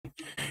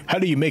How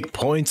do you make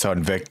points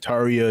on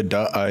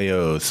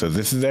Vectaria.io? So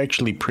this is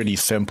actually pretty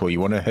simple. You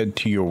want to head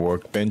to your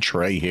workbench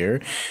right here,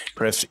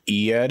 press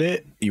E at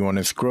it. You want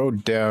to scroll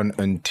down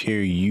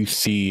until you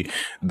see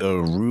the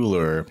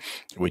ruler,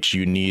 which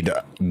you need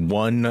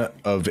one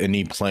of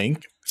any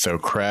plank. So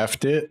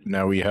craft it.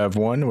 Now we have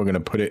one. We're going to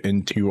put it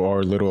into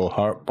our little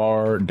heart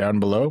bar down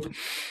below.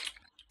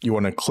 You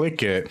want to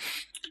click it.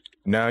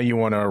 Now you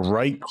want to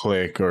right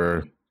click,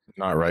 or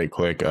not right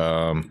click. See,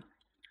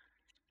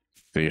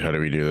 how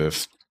do we do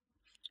this?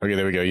 Okay,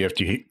 there we go. You have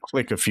to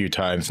click a few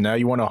times. Now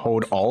you want to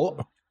hold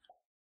Alt.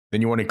 Then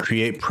you want to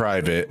create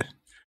private.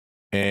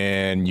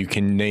 And you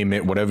can name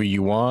it whatever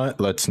you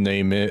want. Let's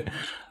name it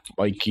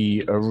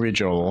Mikey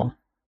Original.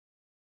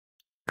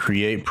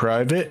 Create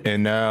private.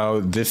 And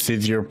now this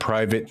is your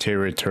private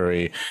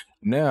territory.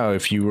 Now,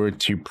 if you were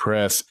to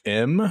press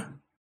M,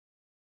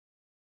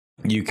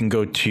 you can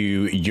go to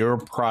your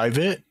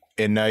private.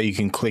 And now you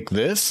can click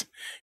this.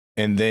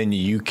 And then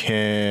you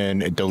can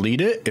delete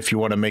it if you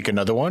want to make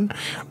another one,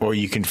 or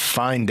you can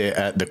find it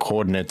at the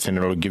coordinates and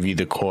it'll give you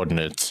the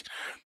coordinates.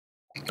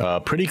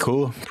 Pretty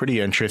cool, pretty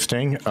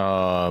interesting.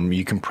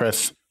 You can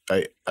press,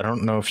 I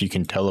don't know if you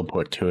can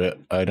teleport to it.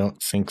 I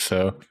don't think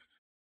so.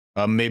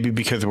 Maybe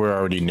because we're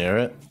already near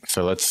it.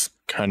 So let's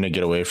kind of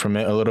get away from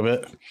it a little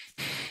bit.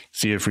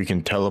 See if we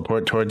can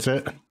teleport towards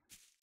it.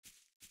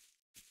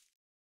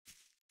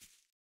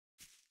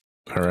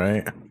 All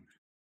right.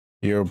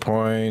 0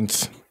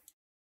 points.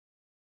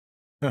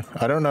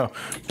 I don't know,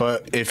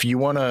 but if you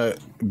want to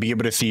be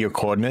able to see your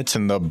coordinates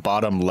in the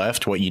bottom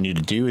left, what you need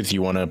to do is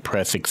you want to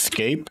press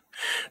escape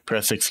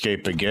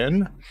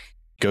again,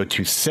 go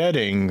to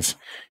settings,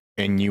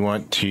 and you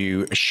want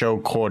to show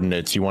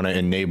coordinates. You want to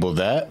enable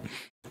that,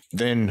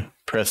 then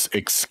press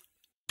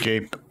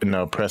escape,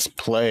 no, press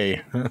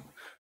play.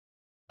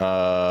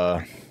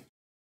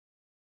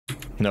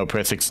 No,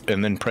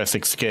 and then press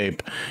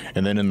escape,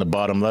 and then in the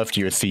bottom left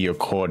you'll see your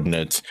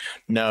coordinates.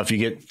 Now if you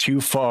get too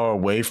far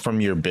away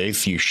from your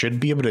base, you should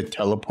be able to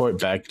teleport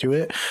back to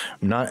it.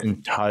 I'm not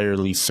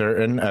entirely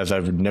certain, as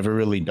I've never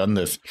really done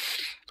this,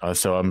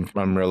 so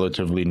I'm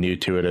relatively new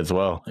to it as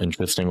well,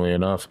 interestingly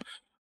enough.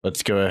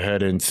 Let's go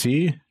ahead and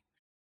see.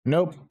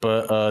 Nope,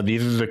 but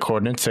these are the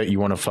coordinates that you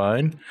want to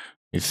find.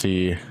 You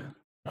see,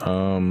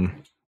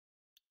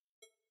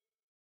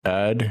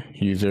 add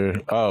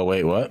user. Oh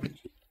wait, what?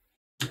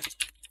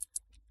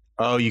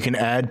 Oh, you can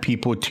add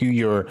people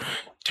to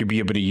be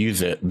able to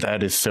use it.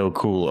 That is so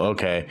cool.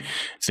 Okay.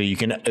 So you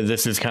can,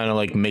 this is kind of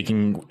like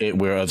making it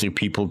where other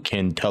people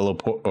can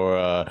teleport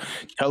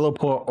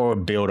or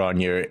build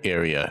on your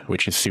area,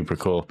 which is super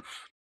cool.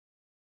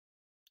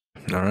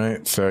 All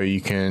right. So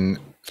you can,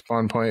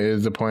 spawn point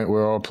is the point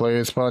where all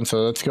players spawn.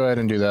 So let's go ahead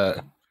and do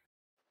that.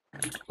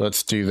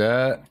 Let's do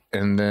that.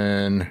 And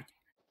then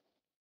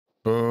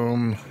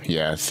boom.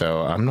 Yeah.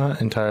 So I'm not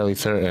entirely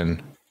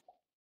certain.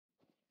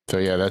 So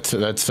yeah, that's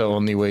the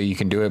only way you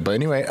can do it. But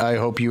anyway, I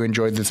hope you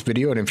enjoyed this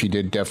video. And if you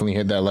did, definitely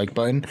hit that like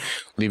button,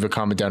 leave a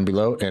comment down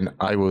below, and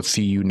I will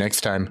see you next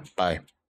time. Bye.